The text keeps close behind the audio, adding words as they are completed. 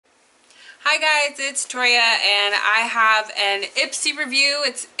Hi guys, it's Toya and I have an Ipsy review.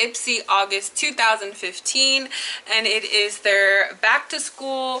 It's Ipsy August 2015 and it is their back to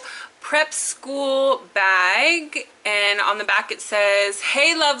school prep school bag, and on the back it says,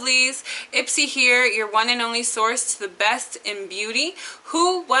 "Hey lovelies, Ipsy here, your one and only source to the best in beauty.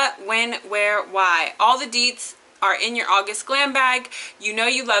 Who, what, when, where, why. All the deets are in your August glam bag. You know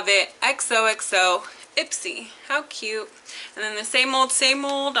you love it. XOXO Ipsy." How cute. And then the same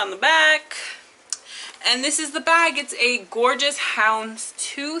old on the back. And this is the bag. It's a gorgeous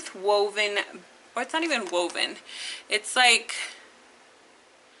houndstooth woven, or it's not even woven. It's like,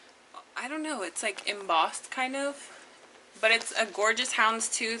 I don't know, it's like embossed kind of. But it's a gorgeous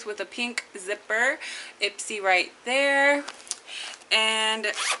houndstooth with a pink zipper. Ipsy right there. And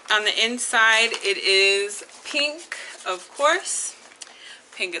on the inside it is pink, of course.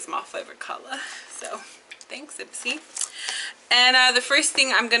 Pink is my favorite color. So thanks, Ipsy. And the first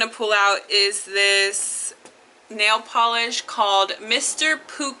thing I'm going to pull out is this nail polish called Mr.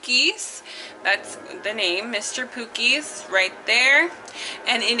 Pookie's. That's the name, Mr. Pookie's, right there.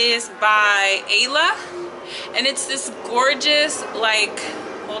 And it is by Ayla. And it's this gorgeous, like,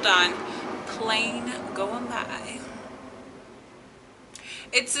 hold on, plane going by.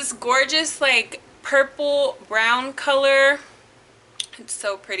 It's this gorgeous, like, purple brown color. It's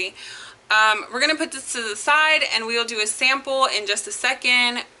so pretty. We're gonna put this to the side and we'll do a sample in just a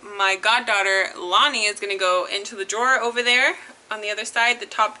second. My goddaughter Lonnie is gonna go into the drawer over there on the other side, the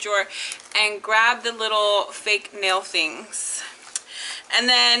top drawer, and grab the little fake nail things. And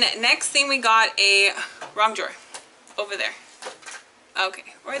then next thing we got a wrong drawer over there.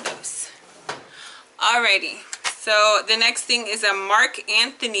 Okay, where are those? Alrighty, so the next thing is a Mark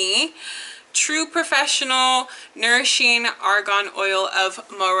Anthony True Professional Nourishing Argan Oil of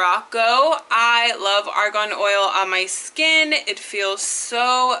Morocco. I love argan oil on my skin. It feels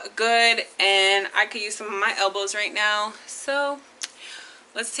so good and I could use some of my elbows right now. So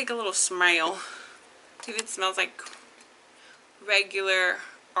let's take a little smell. See if it smells like regular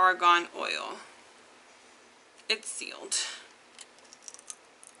argan oil. It's sealed.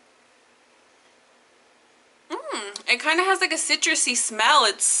 It kind of has like a citrusy smell.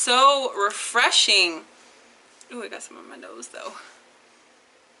 It's so refreshing. Ooh, I got some on my nose though.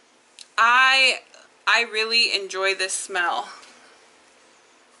 I really enjoy this smell.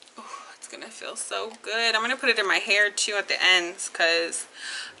 Oh, it's gonna feel so good. I'm gonna put it in my hair too at the ends because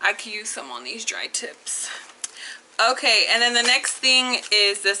I could use some on these dry tips. Okay, and then the next thing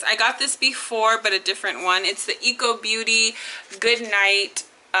is this. I got this before, but a different one. It's the Eco Beauty Good Night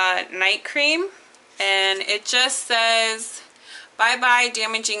Night Cream. And it just says, "Bye-bye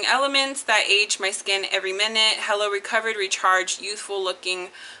damaging elements that age my skin every minute. Hello recovered, recharged, youthful looking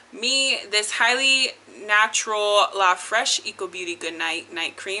me. This highly natural La Fresh Eco Beauty Good Night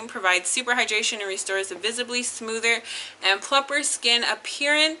Night Cream provides super hydration and restores a visibly smoother and plumper skin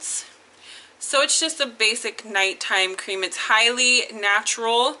appearance." So it's just a basic nighttime cream. It's highly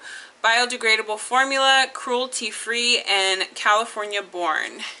natural, biodegradable formula, cruelty-free, and California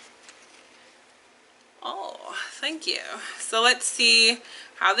born. Oh, thank you. So let's see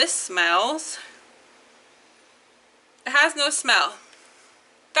how this smells. It has no smell.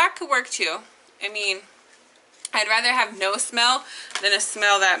 That could work too. I mean, I'd rather have no smell than a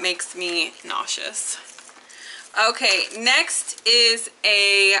smell that makes me nauseous. Okay, next is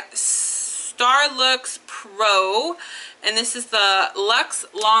a Starlux Pro, and this is the Luxe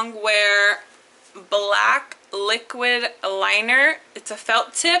Longwear Black Liquid Liner. It's a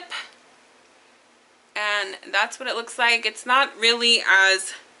felt tip. And that's what it looks like. It's not really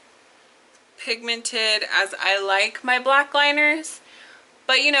as pigmented as I like my black liners.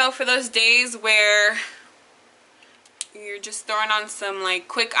 But you know, for those days where you're just throwing on some like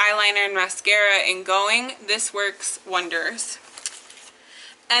quick eyeliner and mascara and going, this works wonders.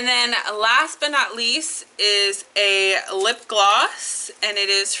 And then last but not least is a lip gloss. And it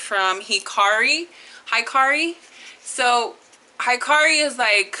is from Hikari. So Hikari is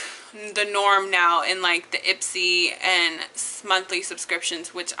like the norm now in like the Ipsy and monthly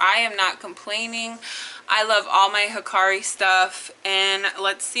subscriptions, which I am not complaining. I love all my Hikari stuff, and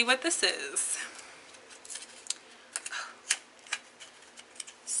let's see what this is.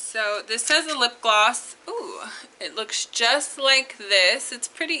 So this says a lip gloss. Ooh, it looks just like this. It's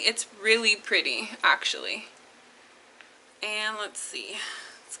pretty. It's really pretty actually. And let's see,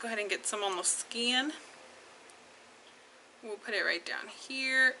 let's go ahead and get some on the skin. We'll put it right down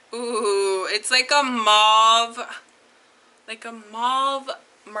here. Ooh, it's like a mauve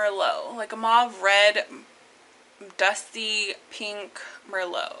Merlot, like a mauve red, dusty pink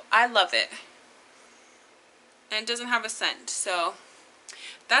Merlot. I love it. And it doesn't have a scent, so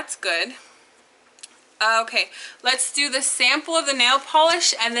that's good. Okay, let's do the sample of the nail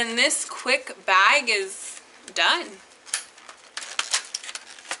polish, and then this quick bag is done.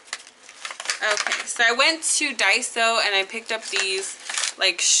 Okay, so I went to Daiso and I picked up these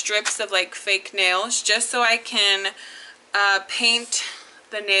like strips of like fake nails just so I can paint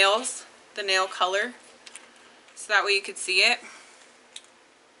the nails, the nail color, so that way you could see it.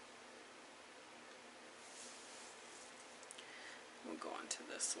 We'll go on to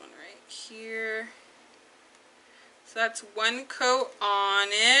this one right here. So that's one coat on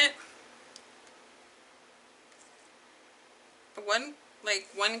it.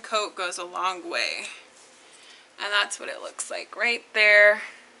 One coat goes a long way. And that's what it looks like right there.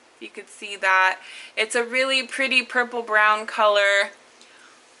 You could see that. It's a really pretty purple brown color.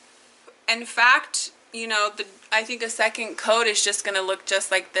 In fact, you know, I think a second coat is just going to look just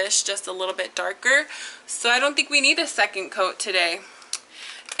like this, just a little bit darker. So I don't think we need a second coat today.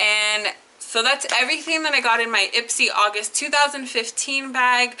 And so that's everything that I got in my Ipsy August 2015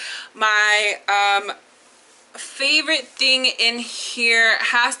 bag. My favorite thing in here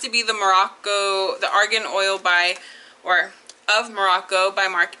has to be the Argan Oil of Morocco by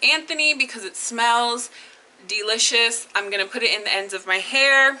Mark Anthony, because it smells delicious. I'm gonna put it in the ends of my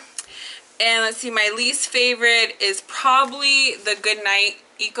hair. And let's see, my least favorite is probably the Goodnight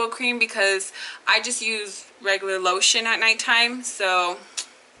Eco Cream, because I just use regular lotion at nighttime, so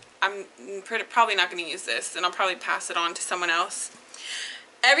I'm probably not going to use this, and I'll probably pass it on to someone else.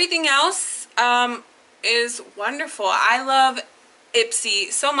 Everything else is wonderful. I love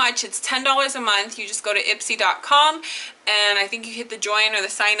Ipsy so much. It's $10 a month. You just go to ipsy.com, and I think you hit the join or the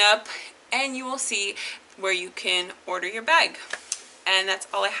sign up, and you will see where you can order your bag. And that's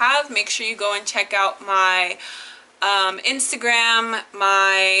all I have. Make sure you go and check out my Instagram,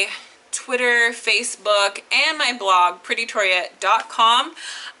 my Twitter, Facebook, and my blog, prettytoria.com.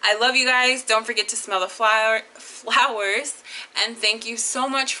 I love you guys. Don't forget to smell the flowers. And thank you so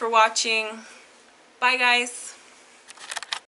much for watching. Bye, guys.